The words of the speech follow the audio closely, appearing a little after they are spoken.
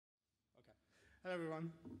Hello,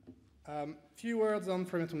 everyone. Few words on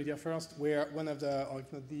FREMANTLEMEDIA first. We're one of the, or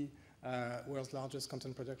if not the, world's largest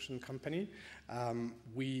content production company.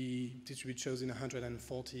 We distribute shows in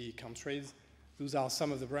 140 countries. Those are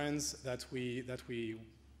some of the brands that we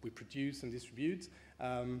produce and distribute.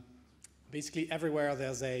 Basically, everywhere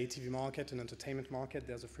there's a TV market, an entertainment market,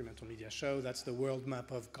 there's a FREMANTLEMEDIA show. That's the world map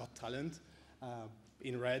of Got Talent.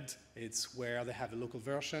 In red, it's where they have a local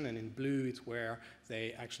version, and in blue, it's where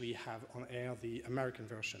they actually have on air the American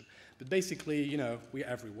version. But basically, you know, we're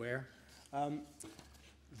everywhere.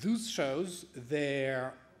 Those shows,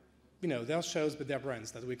 they're shows, but they're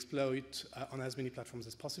brands that we exploit on as many platforms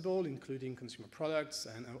as possible, including consumer products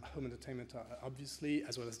and home entertainment, obviously,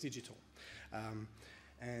 as well as digital.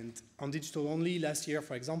 And on digital only, last year,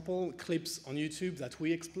 for example, clips on YouTube that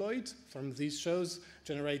we exploit from these shows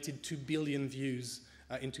generated 2 billion views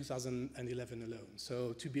in 2011 alone.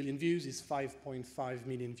 So 2 billion views is 5.5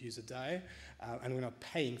 million views a day, and we're not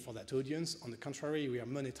paying for that audience. On the contrary, we are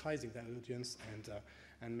monetizing that audience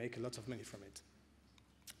and make a lot of money from it.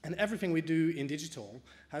 And everything we do in digital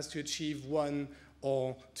has to achieve one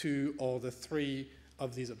or two or the three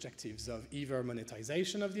of these objectives of either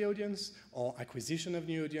monetization of the audience, or acquisition of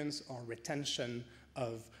new audience, or retention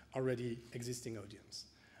of already existing audience.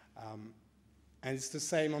 And it's the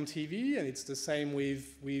same on TV, and it's the same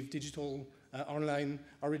with digital online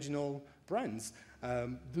original brands.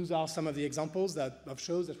 Those are some of the examples of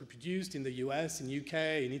shows that we produced in the US, in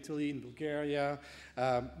UK, in Italy, in Bulgaria.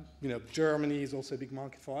 Germany is also a big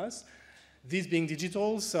market for us. These being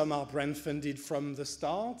digital, some are brand funded from the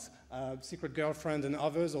start. Secret Girlfriend and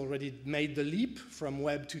others already made the leap from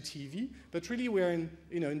web to TV. But really, we're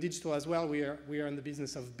in digital as well. We are in the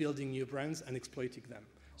business of building new brands and exploiting them.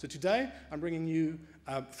 So today, I'm bringing you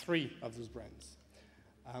 3 of those brands.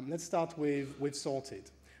 Let's start with Sorted.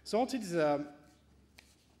 Sorted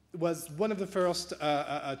was one of the first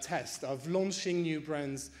tests of launching new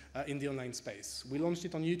brands in the online space. We launched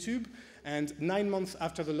it on YouTube, and 9 months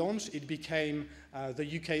after the launch, it became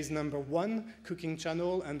the UK's #1 cooking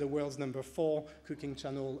channel and the world's #4 cooking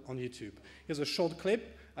channel on YouTube. Here's a short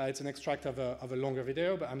clip. It's an extract of a longer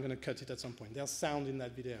video, but I'm going to cut it at some point. There's sound in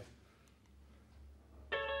that video.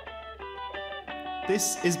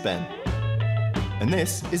 This is Ben. And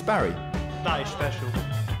this is Barry. That is special.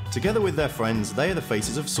 Together with their friends, they are the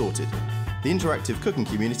faces of Sorted, the interactive cooking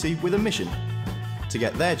community with a mission: to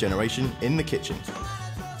get their generation in the kitchen.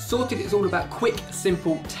 Sorted is all about quick,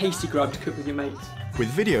 simple, tasty grub to cook with your mates. With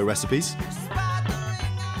video recipes,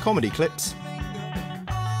 comedy clips,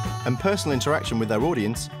 and personal interaction with their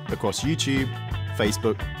audience across YouTube,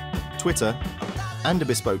 Facebook, Twitter, and a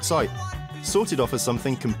bespoke site, Sorted offers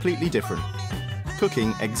something completely different.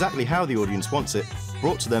 Cooking exactly how the audience wants it,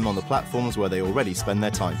 brought to them on the platforms where they already spend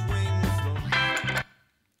their time.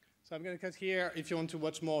 So I'm going to cut here. If you want to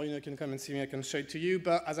watch more, you can come and see me. I can show it to you.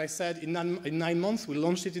 But as I said, in 9 months, we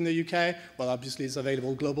launched it in the UK. Well, obviously, it's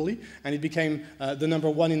available globally. And it became the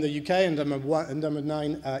 #1 in the UK and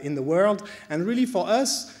 #9 in the world. And really, for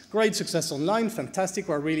us, great success online, fantastic.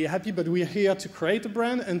 We're really happy. But we're here to create a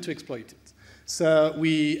brand and to exploit it. So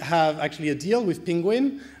we have actually a deal with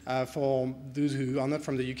Penguin. For those who are not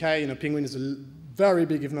from the UK, Penguin is a very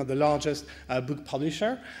big, if not the largest, book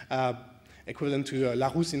publisher, equivalent to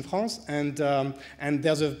Larousse in France. And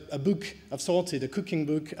there's a book of Sorted, a cooking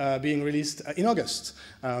book, being released in August.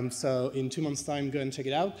 So in 2 months' time, go and check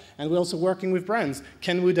it out. And we're also working with brands.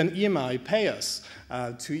 Kenwood and EMI pay us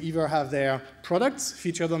to either have their products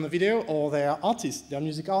featured on the video or their artists, their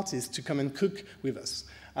music artists, to come and cook with us.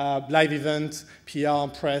 Live event, PR,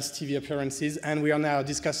 press, TV appearances, and we are now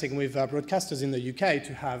discussing with broadcasters in the UK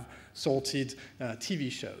to have Sorted TV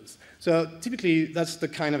shows. So typically, that's the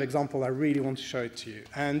kind of example I really want to show it to you.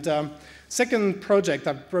 And second project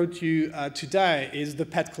I've brought you today is the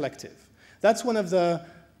Pet Collective. That's one of the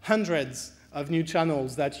hundreds of new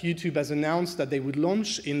channels that YouTube has announced that they would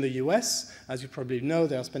launch in the US. As you probably know,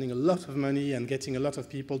 they are spending a lot of money and getting a lot of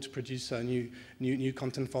people to produce new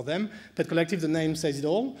content for them. Pet Collective, the name says it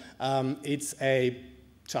all. It's a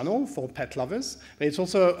channel for pet lovers, but it's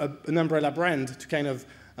also an umbrella brand to kind of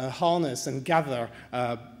harness and gather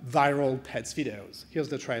viral pets videos. Here's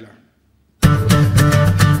the trailer.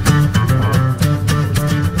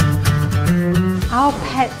 Our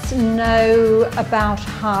pets know about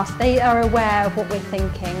us. They are aware of what we're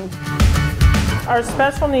thinking. Our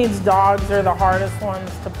special needs dogs are the hardest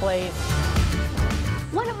ones to place.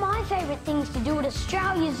 One of my favourite things to do at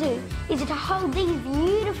Australia Zoo is to hold these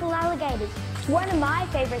beautiful alligators. One of my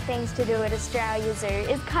favourite things to do at Australia Zoo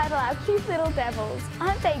is cuddle our cute little devils.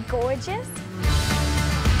 Aren't they gorgeous?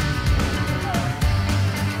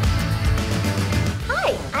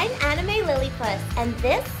 Hi, I'm Anime Lily octopus, and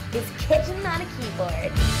this is Kitchen on a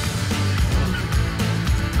Keyboard.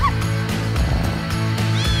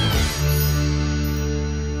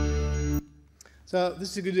 So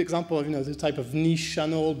this is a good example of the type of niche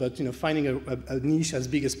channel, but finding a niche as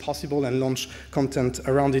big as possible and launch content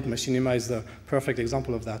around it. Machinima is the perfect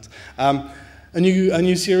example of that. A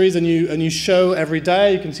new series, a new show every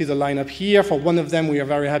day. You can see the lineup here. For one of them, we are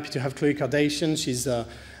very happy to have Chloe Kardashian. She's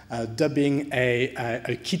dubbing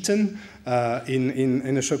a kitten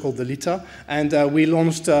in a show called The Litter. And we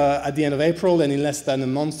launched at the end of April, and in less than a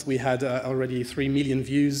month, we had already 3 million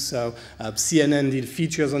views. So CNN did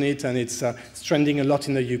features on it, and it's trending a lot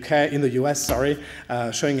in the US,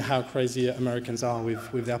 showing how crazy Americans are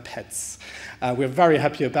with their pets. We're very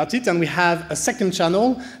happy about it, and we have a second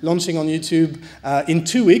channel launching on YouTube in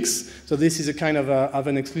 2 weeks. So this is a kind of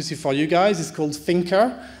an exclusive for you guys. It's called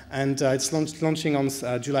Thinker, and it's launching on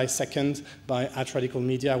July 2nd by Radical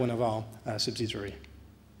Media, one of our subsidiaries.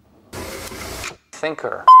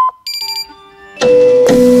 Thinker.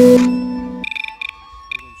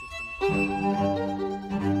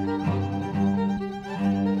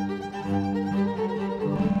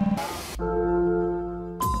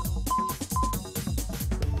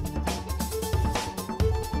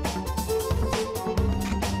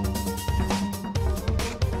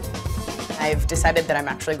 I've decided that I'm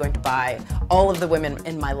actually going to buy all of the women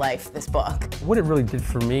in my life this book. What it really did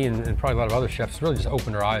for me, and probably a lot of other chefs, really just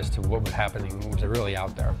opened our eyes to what was happening, what was really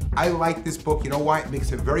out there. I like this book. You know why? It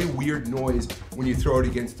makes a very weird noise when you throw it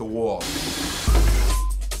against the wall.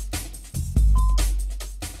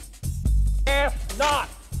 Ask not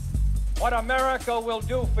what America will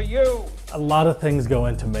do for you. A lot of things go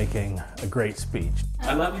into making a great speech.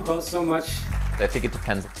 I love you both so much. I think it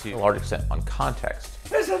depends to a large extent on context.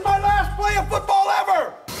 This is my last play of football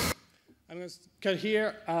ever! I'm going to cut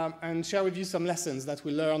here and share with you some lessons that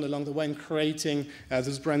we learned along the way in creating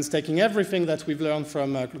those brands, taking everything that we've learned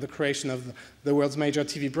from the creation of the world's major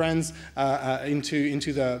TV brands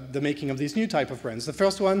into the making of these new type of brands. The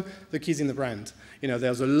first one, the key is in the brand.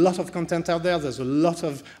 There's a lot of content out there. There's a lot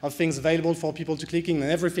of things available for people to click in, and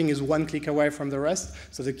everything is one click away from the rest.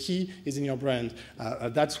 So the key is in your brand.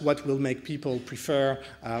 That's what will make people prefer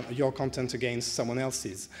your content against someone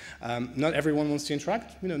else's. Not everyone wants to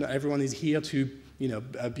interact. Not everyone is here to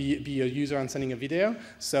be a user and sending a video.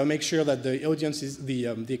 So make sure that the audience is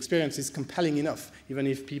the experience is compelling enough, even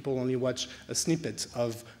if people only watch a snippet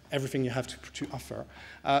of everything you have to offer.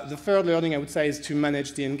 The third learning, I would say, is to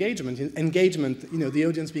manage the engagement. Engagement, the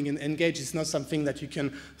audience being engaged is not something that you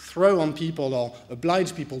can throw on people or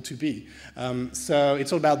oblige people to be. So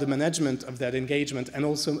it's all about the management of that engagement, and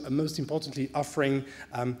also, most importantly, offering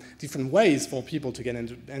different ways for people to get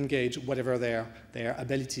engaged, whatever their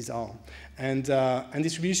abilities are. And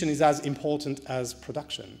distribution is as important as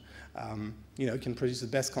production. You can produce the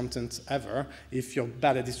best content ever. If you're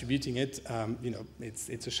bad at distributing it,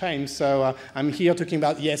 it's a shame. So I'm here talking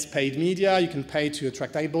about, yes, paid media. You can pay to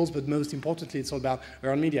attract eyeballs, but most importantly, it's all about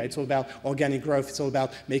earned media. It's all about organic growth. It's all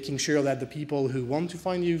about making sure that the people who want to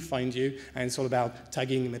find you, and it's all about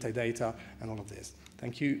tagging, metadata, and all of this.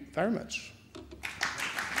 Thank you very much.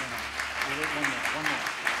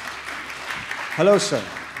 Hello, sir.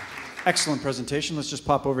 Excellent presentation. Let's just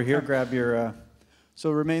pop over here, grab your... So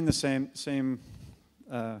remain the same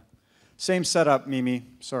setup, Mimi.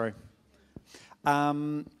 Sorry.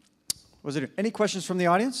 Was it any questions from the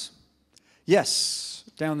audience? Yes,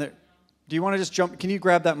 down there. Do you want to just jump? Can you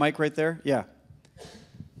grab that mic right there? Yeah.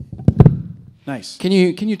 Nice. Can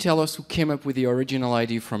you tell us who came up with the original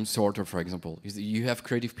idea from Sorter, for example? You have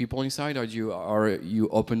creative people inside? Are you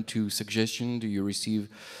open to suggestion? Do you receive,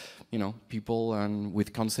 people and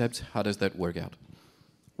with concepts? How does that work out?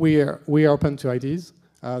 We are open to ideas.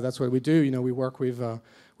 That's what we do. We work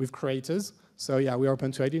with creators. So yeah, we're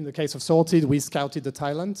open to ideas. In the case of Sorted, we scouted the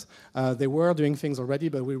talent. They were doing things already,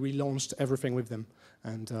 but we relaunched everything with them.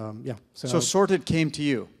 And yeah. So Sorted came to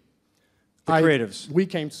you, the creatives? We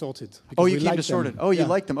came to Sorted. Oh, you came to Sorted. Oh, you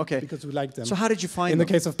liked them. Okay. Because we liked them. So how did you find them? In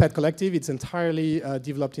the case of Pet Collective, it's entirely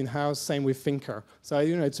developed in-house. Same with Thinker. So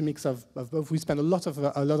it's a mix of both. We spend a lot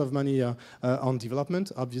of money on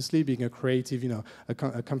development. Obviously, being a creative, a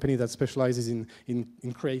company that specializes in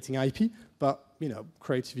creating IP. But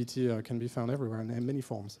creativity can be found everywhere in many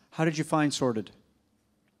forms. How did you find Sorted?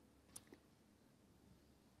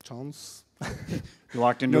 Chance. You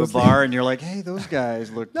walked into a bar and you're like, hey, those guys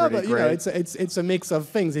look pretty great. It's a mix of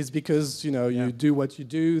things. It's because you do what you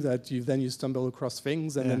do that then you stumble across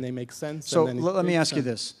things and then they make sense. So let me ask you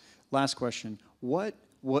this last question: What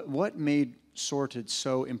made Sorted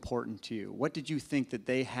so important to you? What did you think that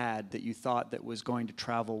they had that you thought that was going to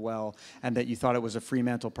travel well and that you thought it was a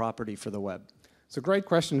Fremantle property for the web? It's a great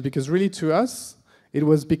question, because really to us, it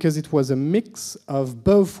was because it was a mix of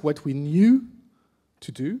both what we knew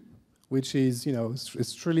to do, which is, you know,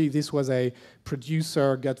 it's truly, this was a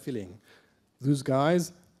producer gut feeling. Those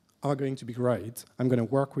guys are going to be great. I'm going to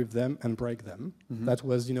work with them and break them. Mm-hmm. That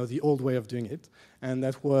was, you know, the old way of doing it. And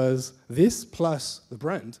that was this plus the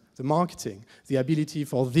brand, the marketing, the ability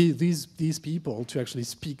for these people to actually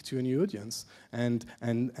speak to a new audience and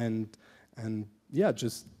yeah,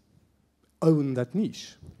 just own that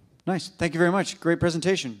niche. Nice. Thank you very much. Great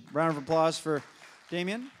presentation. Round of applause for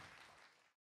Damien.